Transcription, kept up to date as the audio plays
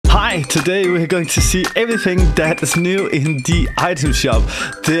Hi, today we're going to see everything that is new in the item shop.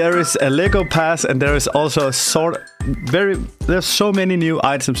 There is a Lego pass and there is also a there's so many new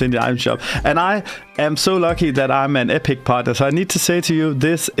items in the item shop. And I am so lucky that I'm an Epic partner. So I need to say to you,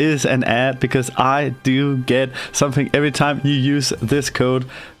 this is an ad because I do get something every time you use this code.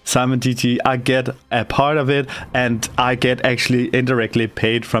 SimonDG, I get a part of it and I get actually indirectly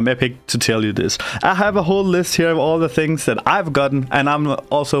paid from Epic to tell you this. I have a whole list here of all the things that I've gotten, and I'm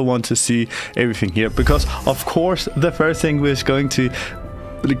also want to see everything here because of course the first thing we're going to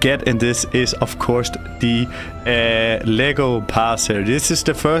get in this is of course the Lego pass here. This is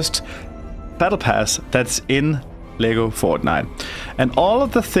the first battle pass that's in Lego Fortnite, and all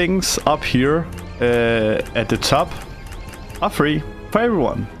of the things up here at the top are free for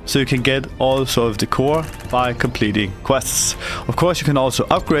everyone, so you can get also of the core by completing quests. Of course you can also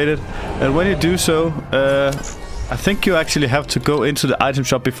upgrade it, and when you do so I think you actually have to go into the item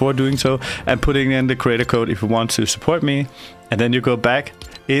shop before doing so and putting in the creator code if you want to support me, and then you go back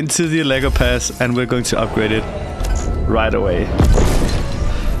into the Lego pass and we're going to upgrade it right away.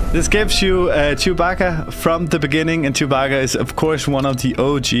 This gives you Chewbacca from the beginning, and Chewbacca is of course one of the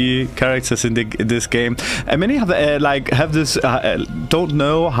OG characters in this game. And many have don't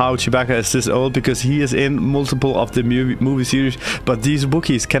know how Chewbacca is this old because he is in multiple of the movie series. But these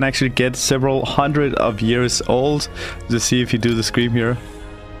Wookiees can actually get several hundred of years old. Let's see if you do the scream here.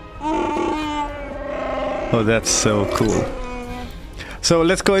 Oh, that's so cool. So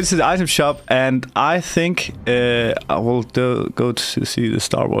let's go into the item shop, and I think I will go to see the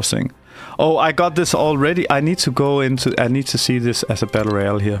Star Wars thing. Oh, I got this already. I need to see this as a battle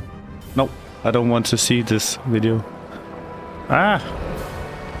royale here. No, I don't want to see this video. Ah,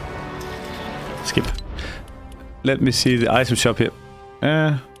 skip. Let me see the item shop here.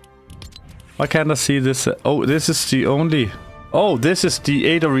 Why can't I see this? Oh, this is the only. Oh, this is the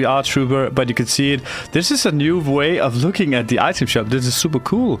AWR Trooper, but you can see it. This is a new way of looking at the item shop. This is super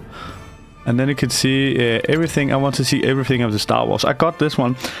cool. And then you can see everything. I want to see everything of the Star Wars. I got this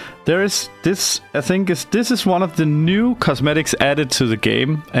one. There is this, I think this is one of the new cosmetics added to the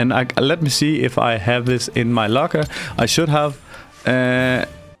game. And let me see if I have this in my locker. I should have.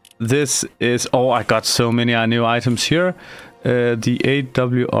 This is, oh, I got so many new items here. The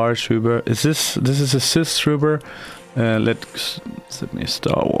AWR Trooper. This is a Sith Trooper. Let's set me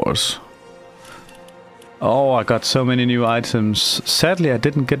Star Wars. Oh, I got so many new items. Sadly, I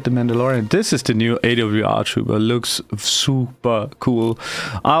didn't get the Mandalorian. This is the new AWR Trooper. Looks super cool.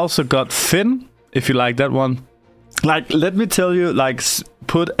 I also got Finn, if you like that one. Like, let me tell you, like,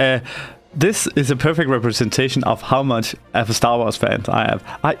 this is a perfect representation of how much of a Star Wars fan I have.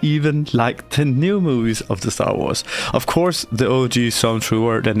 I even like the new movies of the Star Wars. Of course, the OG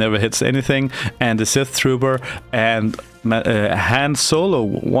Stormtrooper that never hits anything, and the Sith Trooper, and Han Solo,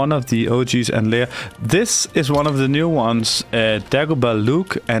 one of the OGs, and Leia. This is one of the new ones, Dagobah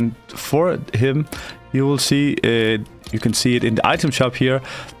Luke, and for him, you will see, you can see it in the item shop here.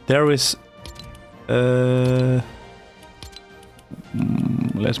 There is...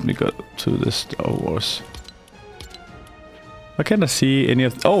 let me go to the Star Wars. Why can't I see any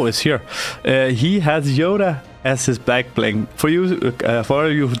of... Oh, it's here. He has Yoda as his back bling. For you, for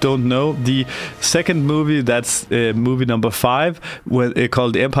you who don't know, the second movie, that's movie number 5,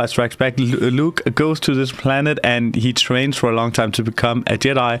 called The Empire Strikes Back. Luke goes to this planet and he trains for a long time to become a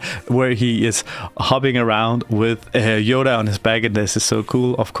Jedi, where he is hopping around with Yoda on his back, and this is so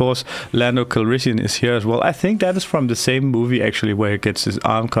cool. Of course, Lando Calrissian is here as well. I think that is from the same movie actually, where he gets his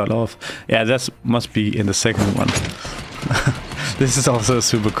arm cut off. Yeah, that must be in the second one. This is also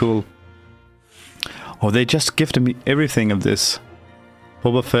super cool. Oh, they just gifted me everything of this.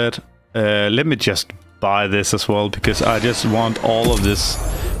 Boba Fett. Let me just buy this as well, because I just want all of this,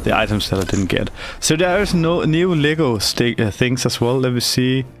 the items that I didn't get. So there is no new Lego things as well. Let me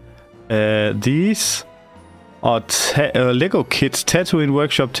see. These are Lego kits. Tatooine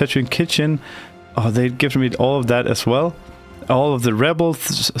Workshop, Tatooine Kitchen. Oh, they gifted me all of that as well. All of the Rebel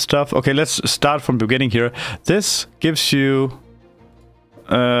stuff. Okay, let's start from the beginning here. This gives you...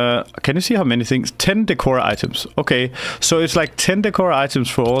 can you see how many things? 10 decor items. Okay, so it's like 10 decor items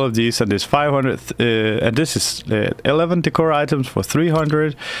for all of these, and there's 500, and this is 11 decor items for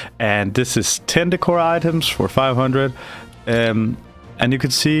 300, and this is 10 decor items for 500, and you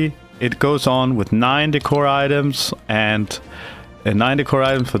can see it goes on with 9 decor items, and 9 decor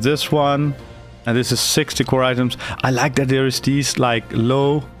items for this one, and this is 6 decor items. I like that there is these like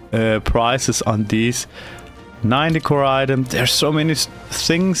low prices on these 9 decor items. There's so many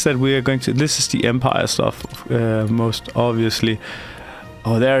things that we are going to... This is the Empire stuff, most obviously.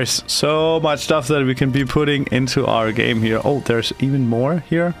 Oh, there's so much stuff that we can be putting into our game here. Oh, there's even more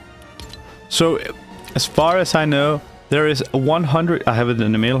here. So, as far as I know, there is 100... I have it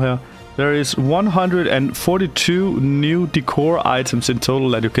in the mail here. There is 142 new decor items in total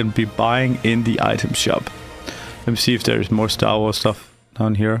that you can be buying in the item shop. Let me see if there is more Star Wars stuff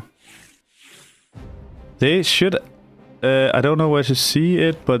down here. They should... I don't know where to see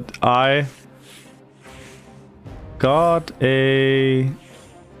it, but I got a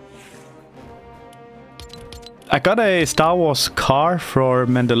Star Wars car for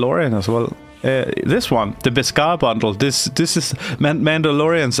Mandalorian as well. This one, the Beskar bundle. This is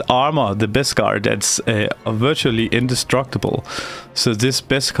Mandalorian's armor, the Beskar, that's virtually indestructible. So this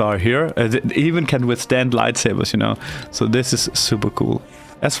Beskar here even can withstand lightsabers, you know. So this is super cool.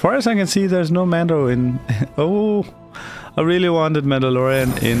 As far as I can see, there's no Mando in... Oh, I really wanted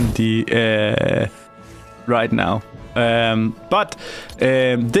Mandalorian in the... right now. But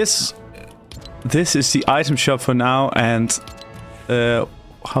this is the item shop for now, and...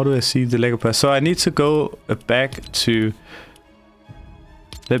 how do I see the Lego pass? So I need to go back to...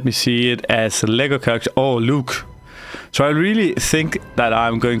 Let me see it as a Lego character. Oh, Luke. So I really think that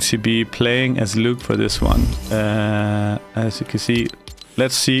I'm going to be playing as Luke for this one. As you can see...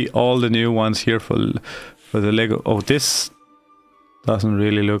 Let's see all the new ones here for the Lego. Oh, this doesn't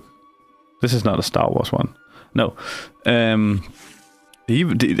really look... This is not a Star Wars one. No. I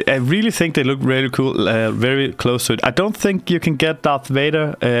really think they look really cool, very close to it. I don't think you can get Darth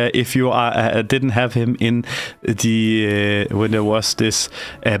Vader if you didn't have him in the... when there was this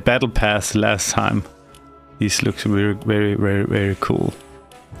battle pass last time. These looks very, very, very, very cool.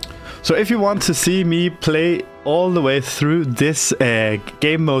 So if you want to see me play all the way through this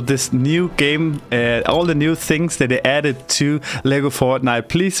game mode, this new game, all the new things that they added to Lego Fortnite,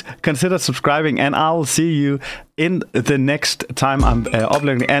 please consider subscribing, and I'll see you in the next time I'm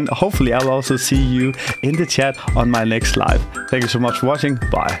uploading, and hopefully I'll also see you in the chat on my next live. Thank you so much for watching.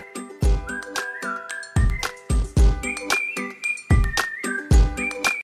 Bye.